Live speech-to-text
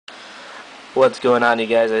What's going on, you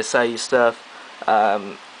guys? iSellYouStuff.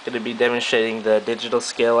 Going to be demonstrating the digital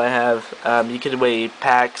scale I have. You can weigh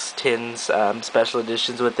packs, tins, special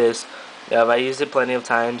editions with this. I used it plenty of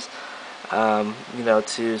times,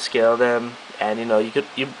 to scale them. And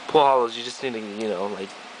you pull hollows. You just need to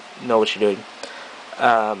know what you're doing.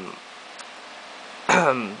 I'm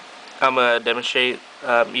gonna demonstrate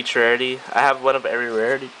each rarity. I have one of every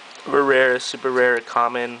rarity. Rare, super rare,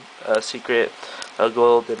 common, secret, a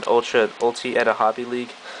gold, an ultra, ulti, and a hobby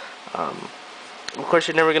league. Of course,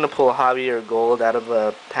 you're never gonna pull a hobby or gold out of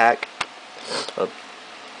a pack.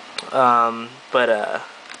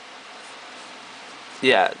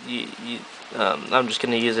 Yeah, I'm just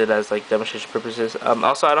gonna use it as like demonstration purposes.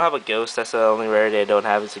 Also, I don't have a ghost. That's the only rarity I don't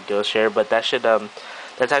have is a ghost share. But that should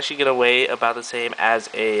that's actually gonna weigh about the same as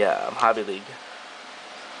a hobby league.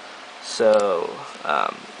 So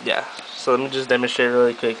yeah, so let me just demonstrate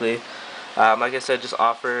really quickly. Like I said, just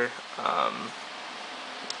offer.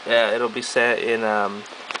 Yeah, it'll be set in a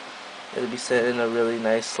really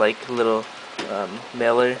nice like little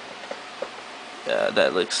mailer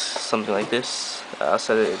that looks something like this. I'll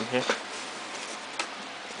set it in here.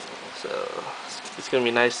 So it's gonna be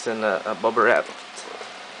nice and bubble wrap.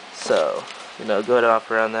 So go ahead and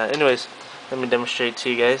offer around that. Anyways, let me demonstrate to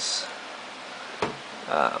you guys.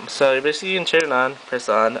 So basically you can turn it on, press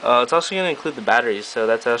on. It's also going to include the batteries, so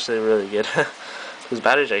that's actually really good because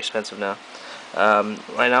batteries are expensive now.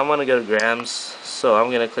 Right now I'm going to go to grams, so I'm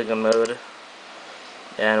going to click on mode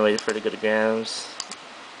and wait for it to go to grams.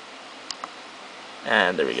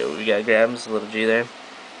 And there we go, we got grams, a little G there.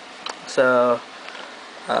 So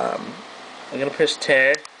I'm going to press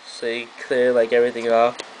tear so you clear like everything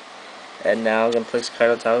off, and now I'm going to place the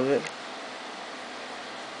card on top of it.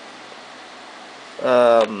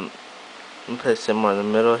 I'm gonna place it more in the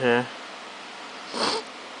middle here.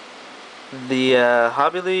 The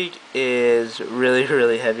Hobby League is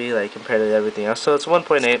really heavy, like compared to everything else. So it's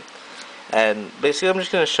 1.8, and basically I'm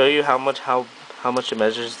just gonna show you how much it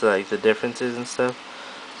measures the differences and stuff.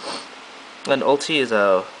 And ulti is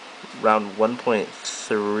around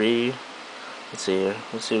 1.3. Let's see here.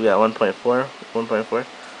 Let's see, we got 1.4. 1.4.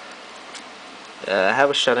 I have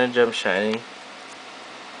a shut-in jump shiny.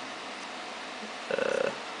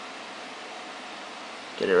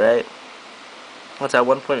 Get it right. What's at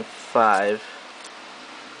 1.5?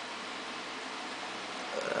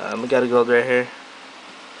 We got a gold right here.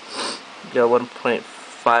 We got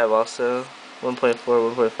 1.5 also. 1.4,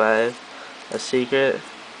 1.5. A secret.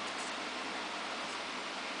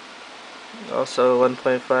 Also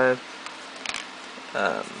 1.5.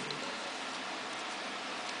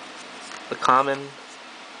 A common.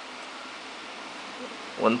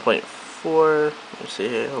 1.4. Let me see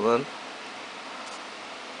here. Hold on.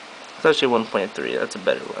 It's actually 1.3, that's a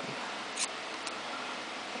better one.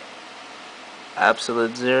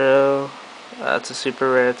 Absolute Zero, that's a super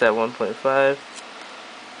rare, it's at 1.5.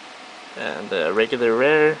 And regular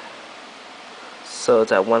rare, so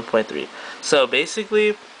it's at 1.3. So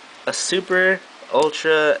basically, a super,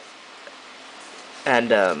 ultra, and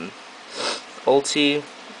ulti,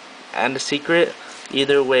 and a secret,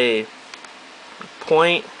 either way,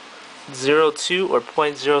 0.02 or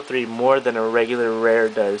 0.03 more than a regular rare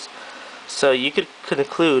does. So you could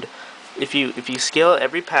conclude if you scale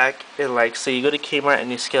every pack, and like say you go to Kmart and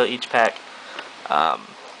you scale each pack,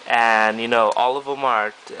 and all of them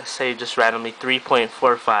are, say just randomly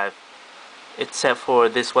 3.45, except for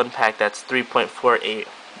this one pack that's 3.48.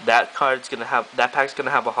 That pack's gonna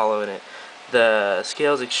have a hollow in it. The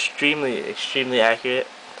scale is extremely accurate,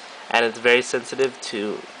 and it's very sensitive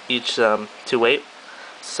to each to weight.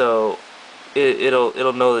 So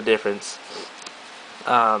it'll know the difference.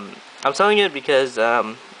 I'm telling it because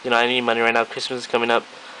I need money right now. Christmas is coming up,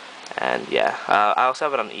 and yeah, I also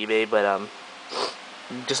have it on eBay, but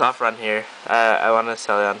just offer on here. I want to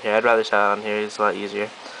sell it on here. I'd rather sell it on here. It's a lot easier.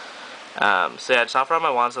 So yeah, just offer on my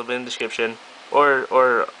wants. It'll be in the description, or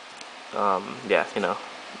yeah,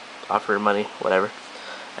 offer money, whatever.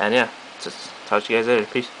 And yeah, just talk to you guys later.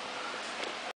 Peace.